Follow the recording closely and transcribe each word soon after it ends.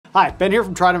Hi, Ben here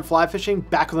from Trident Fly Fishing,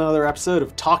 back with another episode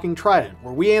of Talking Trident,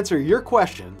 where we answer your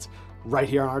questions right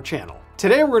here on our channel.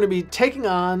 Today we're going to be taking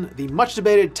on the much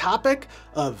debated topic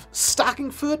of stocking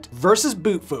foot versus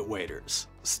boot foot waders.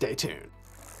 Stay tuned.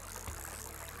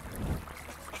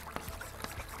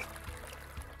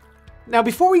 Now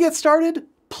before we get started,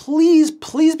 please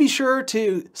be sure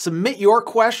to submit your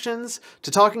questions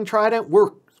to Talking Trident.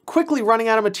 We're quickly running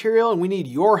out of material and we need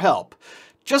your help.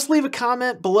 Just leave a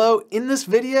comment below in this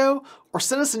video or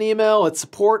send us an email at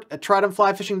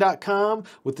support@tridentflyfishing.com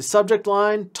with the subject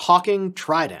line Talking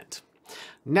Trident.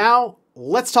 Now,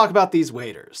 let's talk about these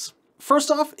waders.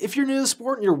 First off, if you're new to the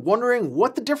sport and you're wondering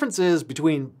what the difference is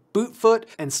between boot foot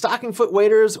and stocking foot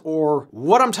waders, or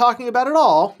what I'm talking about at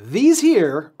all, these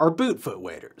here are boot foot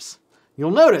waders.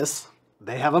 You'll notice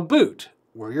they have a boot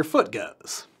where your foot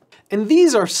goes. And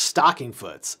these are stocking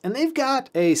foots, and they've got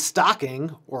a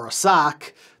stocking or a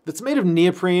sock that's made of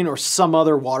neoprene or some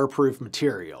other waterproof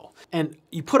material. And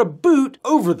you put a boot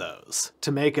over those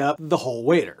to make up the whole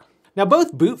wader. Now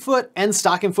both boot foot and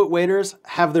stocking foot waders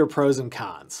have their pros and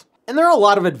cons. And there are a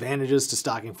lot of advantages to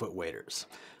stocking foot waders.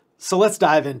 So let's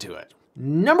dive into it.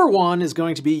 Number one is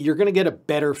going to be you're going to get a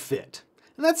better fit.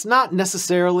 And that's not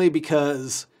necessarily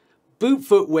because boot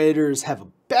foot waders have a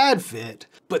bad fit,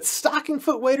 but stocking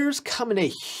foot waders come in a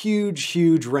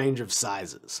huge range of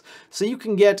sizes. So you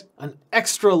can get an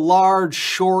extra large,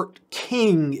 short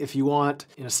king if you want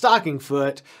in a stocking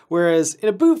foot, whereas in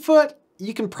a boot foot,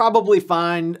 you can probably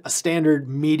find a standard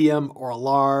medium or a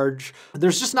large.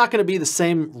 There's just not gonna be the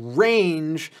same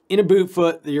range in a boot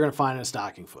foot that you're gonna find in a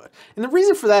stocking foot. And the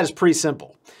reason for that is pretty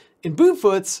simple. In boot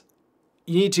foots,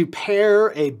 you need to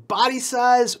pair a body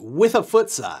size with a foot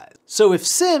size. So if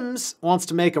Sims wants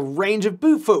to make a range of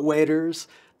boot foot waders,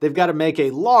 they've got to make a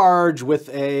large with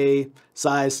a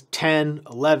size 10,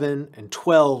 11, and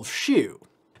 12 shoe.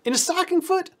 In a stocking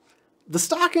foot, the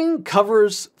stocking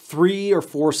covers 3 or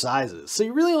 4 sizes, so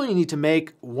you really only need to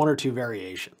make 1 or 2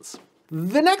 variations.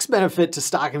 The next benefit to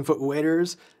stocking foot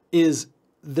waders is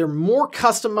they're more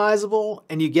customizable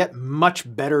and you get much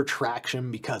better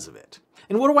traction because of it.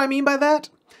 And what do I mean by that?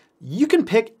 You can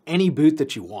pick any boot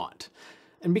that you want.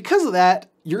 And because of that,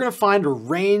 you're gonna find a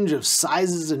range of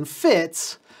sizes and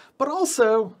fits, but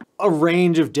also a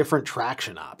range of different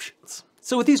traction options.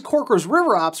 So with these Corker's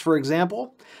River Ops, for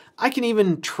example, I can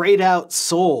even trade out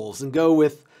soles and go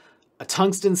with a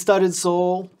tungsten studded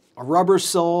sole, a rubber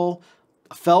sole,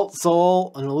 a felt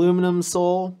sole, an aluminum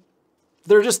sole.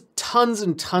 There are just tons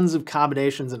and tons of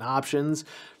combinations and options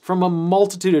from a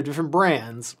multitude of different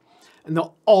brands, and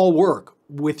they'll all work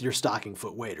with your stocking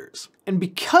foot waders. And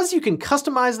because you can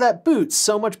customize that boot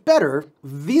so much better,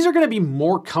 these are gonna be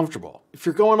more comfortable. If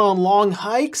you're going on long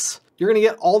hikes, you're gonna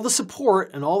get all the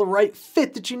support and all the right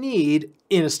fit that you need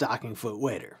in a stocking foot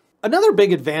wader. Another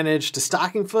big advantage to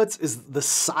stocking foots is the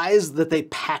size that they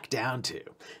pack down to.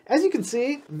 As you can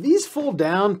see, these fold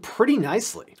down pretty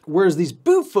nicely, whereas these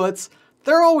boot foots,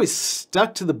 they're always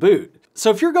stuck to the boot. So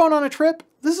if you're going on a trip,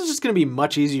 this is just gonna be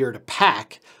much easier to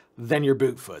pack than your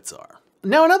boot foots are.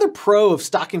 Now another pro of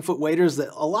stocking foot waders that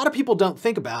a lot of people don't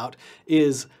think about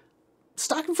is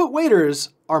stocking foot waders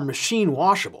are machine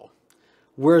washable,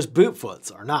 whereas boot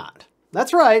foots are not.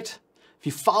 That's right. If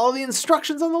you follow the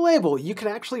instructions on the label, you can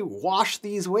actually wash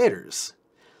these waders,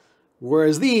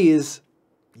 whereas these,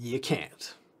 you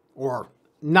can't, or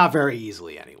not very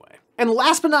easily anyway. And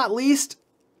last but not least,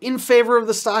 in favor of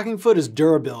the stocking foot is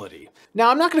durability.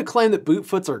 Now I'm not gonna claim that boot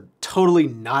foots are totally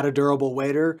not a durable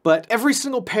wader, but every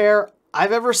single pair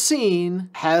I've ever seen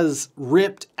has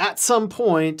ripped at some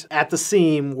point at the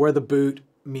seam where the boot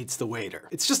meets the wader.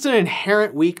 It's just an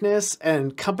inherent weakness,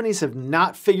 and companies have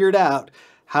not figured out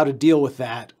how to deal with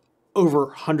that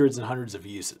over hundreds and hundreds of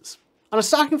uses. On a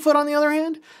stocking foot, on the other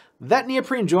hand, that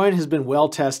neoprene joint has been well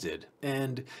tested,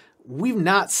 and we've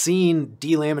not seen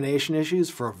delamination issues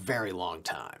for a very long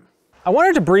time. I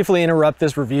wanted to briefly interrupt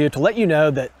this review to let you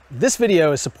know that this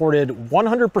video is supported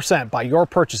 100% by your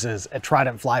purchases at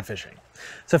Trident Fly Fishing.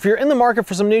 So if you're in the market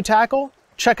for some new tackle,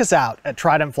 check us out at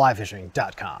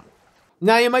tridentflyfishing.com.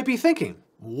 Now you might be thinking,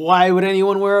 why would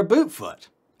anyone wear a boot foot?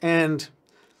 And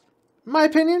in my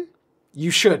opinion,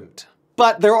 you shouldn't.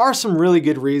 But there are some really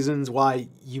good reasons why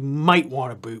you might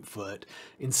want a boot foot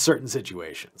in certain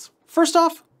situations. First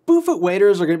off, boot foot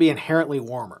waders are going to be inherently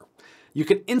warmer. You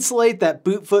can insulate that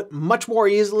boot foot much more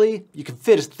easily. You can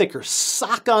fit a thicker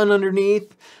sock on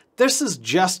underneath. This is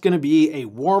just gonna be a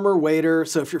warmer wader,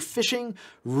 so if you're fishing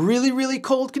really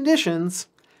cold conditions,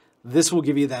 this will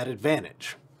give you that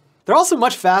advantage. They're also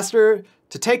much faster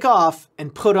to take off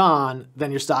and put on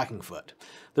than your stocking foot.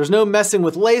 There's no messing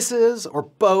with laces or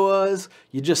boas.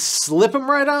 You just slip them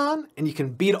right on and you can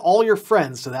beat all your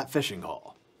friends to that fishing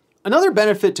hole. Another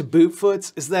benefit to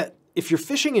Bootfoots is that if you're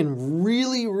fishing in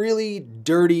really, really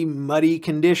dirty, muddy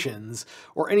conditions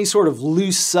or any sort of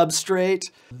loose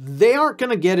substrate, they aren't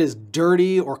gonna get as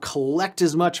dirty or collect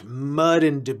as much mud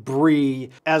and debris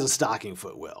as a stocking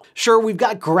foot will. Sure, we've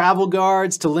got gravel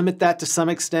guards to limit that to some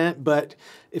extent, but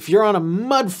if you're on a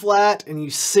mud flat and you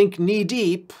sink knee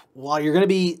deep, while you're gonna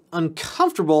be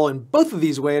uncomfortable in both of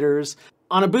these waders,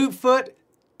 on a boot foot,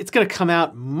 it's gonna come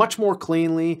out much more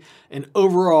cleanly, and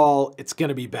overall, it's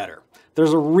gonna be better.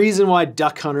 There's a reason why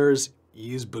duck hunters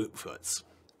use Bootfoots.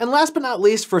 And last but not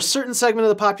least, for a certain segment of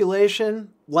the population,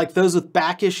 like those with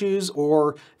back issues,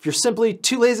 or if you're simply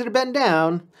too lazy to bend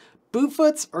down,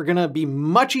 Bootfoots are gonna be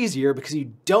much easier because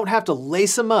you don't have to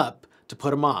lace them up to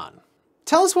put them on.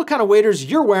 Tell us what kind of waders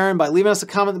you're wearing by leaving us a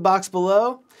comment in the box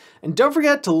below. And don't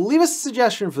forget to leave us a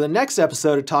suggestion for the next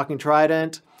episode of Talking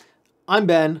Trident. I'm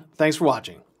Ben, thanks for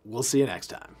watching. We'll see you next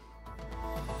time.